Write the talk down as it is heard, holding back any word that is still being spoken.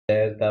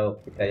था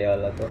पिटाई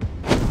वाला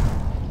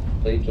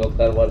तो ये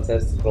जोकर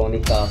वर्सेस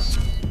क्रोनिका।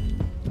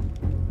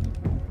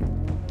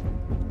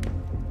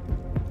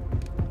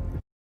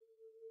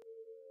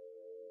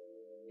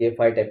 ये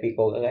फाइट एपिक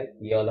होगा गाइस,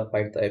 ये वाला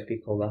फाइट तो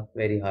एपिक होगा,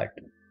 वेरी हार्ड।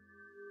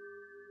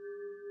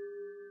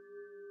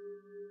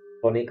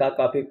 क्रोनिका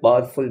काफी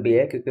पावरफुल भी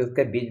है क्योंकि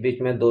उसके बीच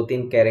बीच में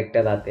 2-3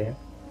 कैरेक्टर आते हैं,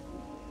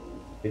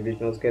 बीच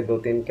बीच में उसके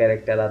 2-3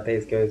 कैरेक्टर आते हैं,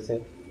 इसकी वजह से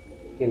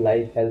उसकी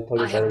लाइफ हेल्थ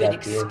थोड़ी बढ़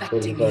जाती है, तो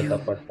यूज करना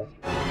पड़ता है।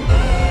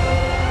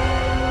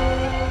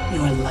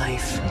 Your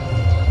life,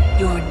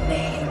 your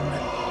name,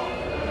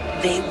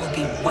 they will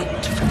be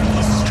wiped from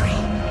history.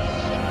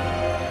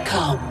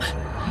 Come,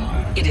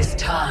 it is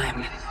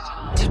time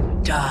to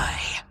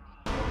die.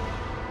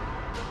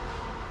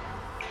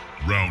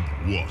 Round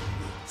 1,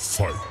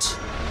 fight.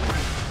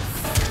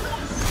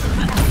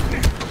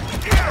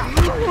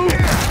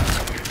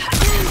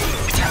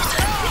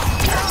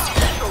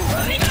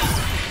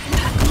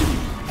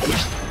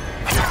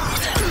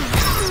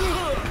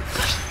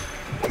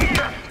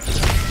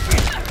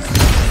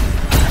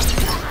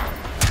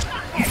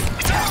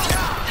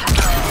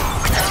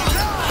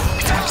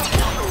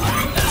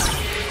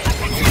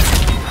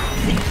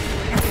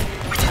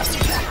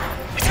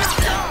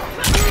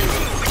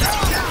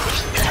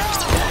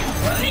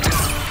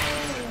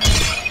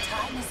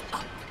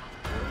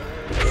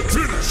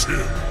 Finish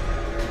him!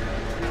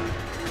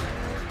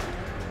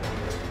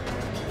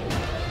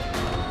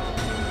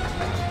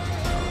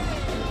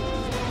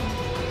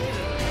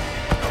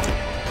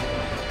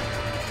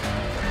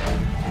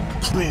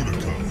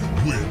 Kronika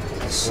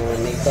wins.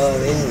 Kronika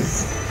wins.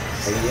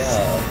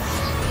 Yeah.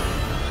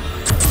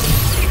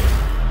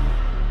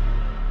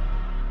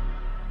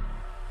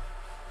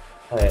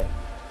 है।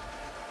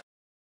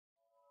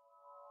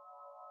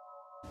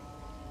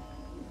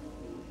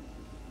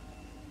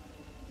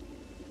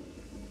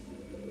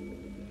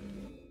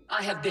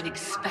 I have been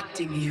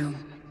expecting you.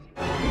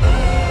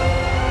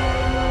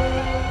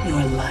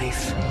 Your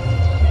life,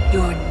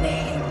 your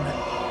name,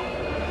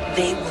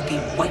 they will be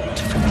wiped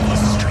from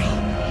history.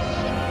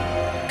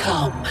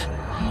 Come,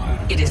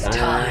 it is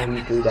time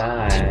to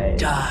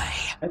die.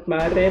 मत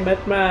मार रे,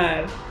 मत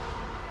मार।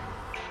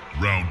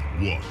 Round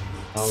 1,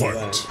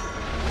 fight.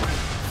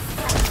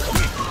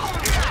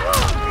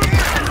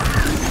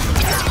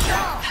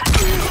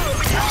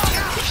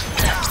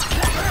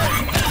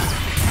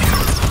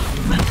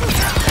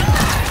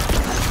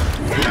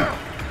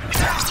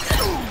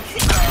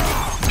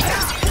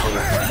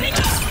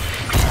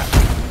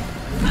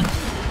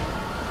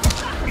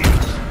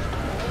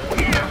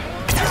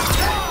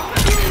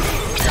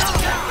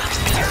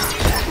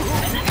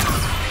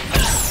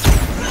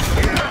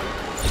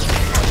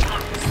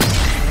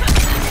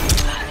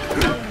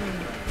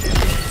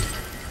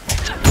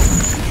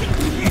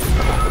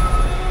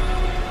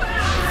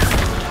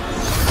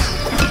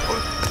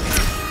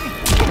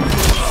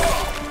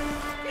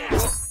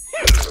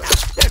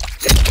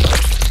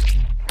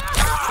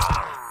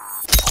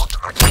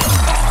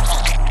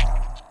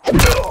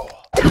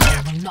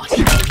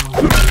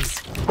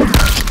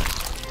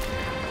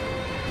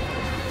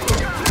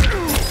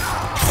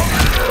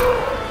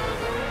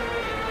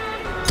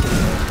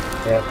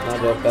 अपना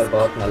joker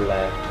बहुत नल्ला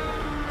है।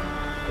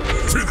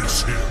 Finish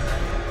him.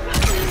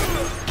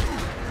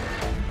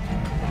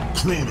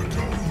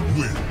 Kronika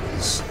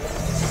wins.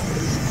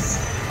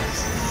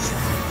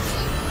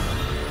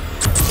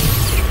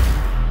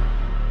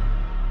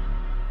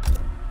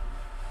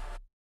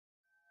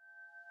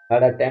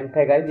 Third attempt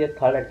है गाइस, ये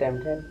थर्ड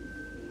अटेम्प्ट है।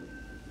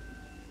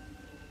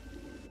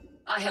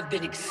 I have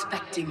been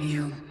expecting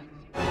you.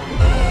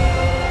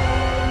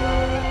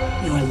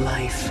 Your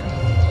life,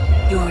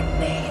 your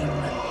name,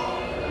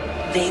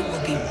 they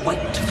will be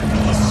wiped from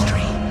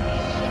history.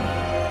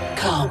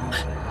 Come,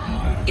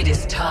 it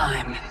is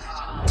time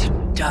to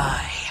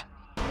die.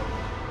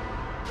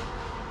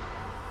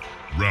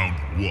 Round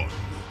 1,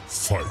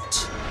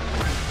 fight.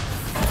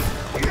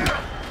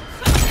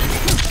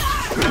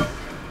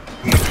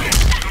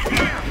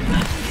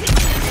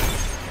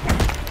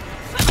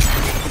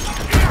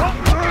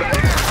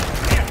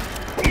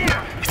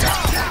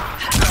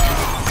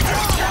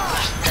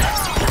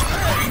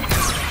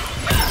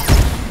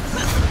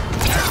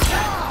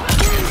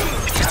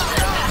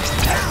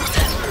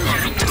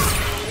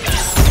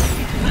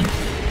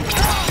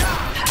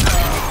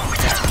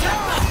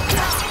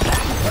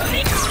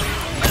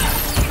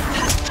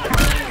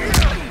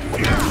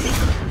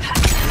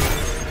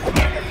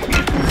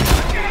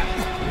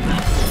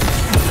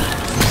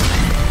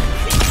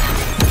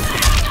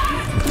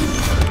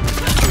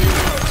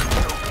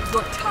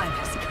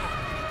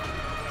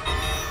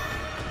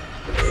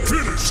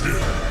 Finish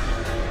him!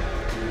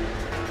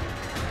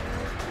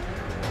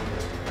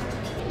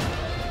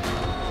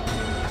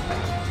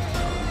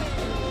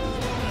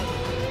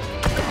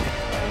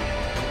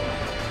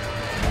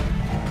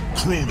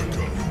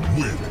 Kronika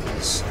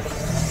wins.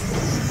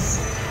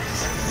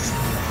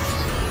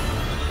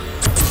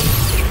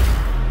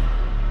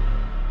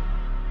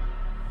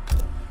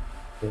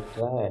 Good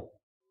try.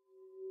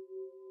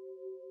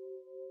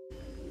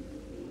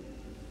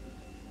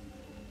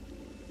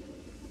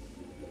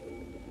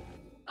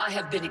 I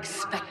have been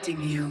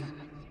expecting you.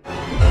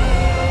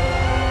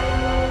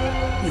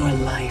 Your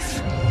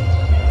life,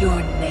 your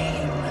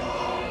name,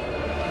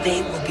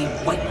 they will be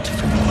wiped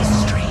from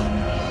history.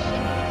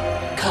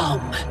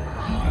 Come,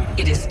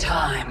 it is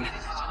time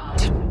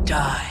to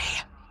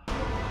die.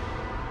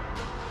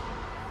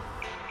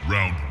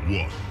 Round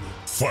 1,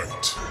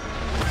 fight!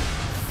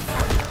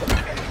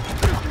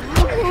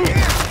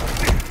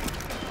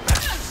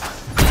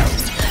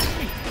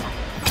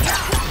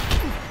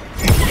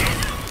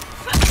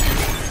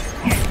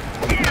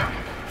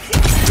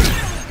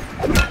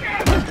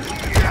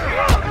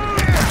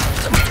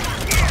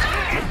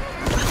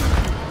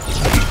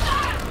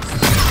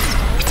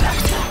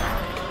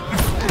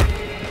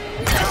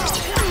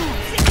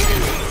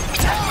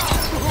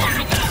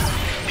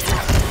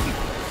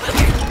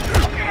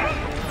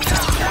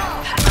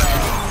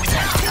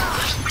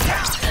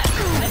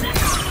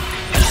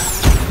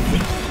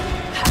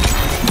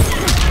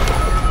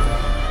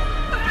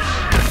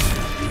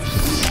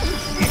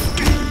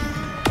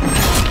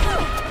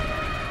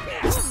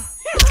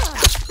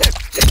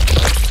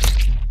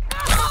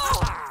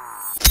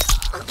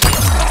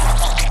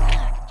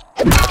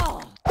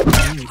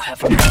 You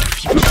have no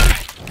future.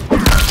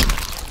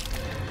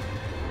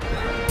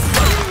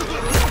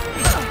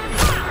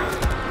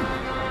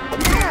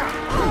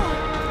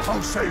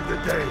 I'll save the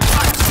day!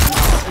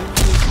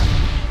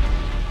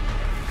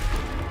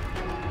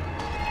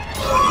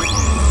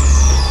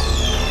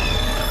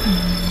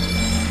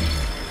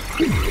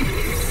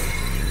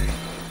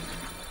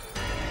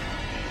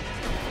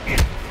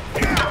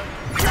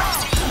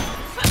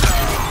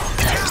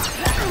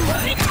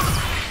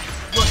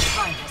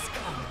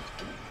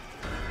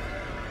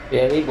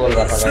 यही बोल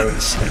रहा था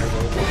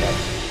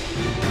guys.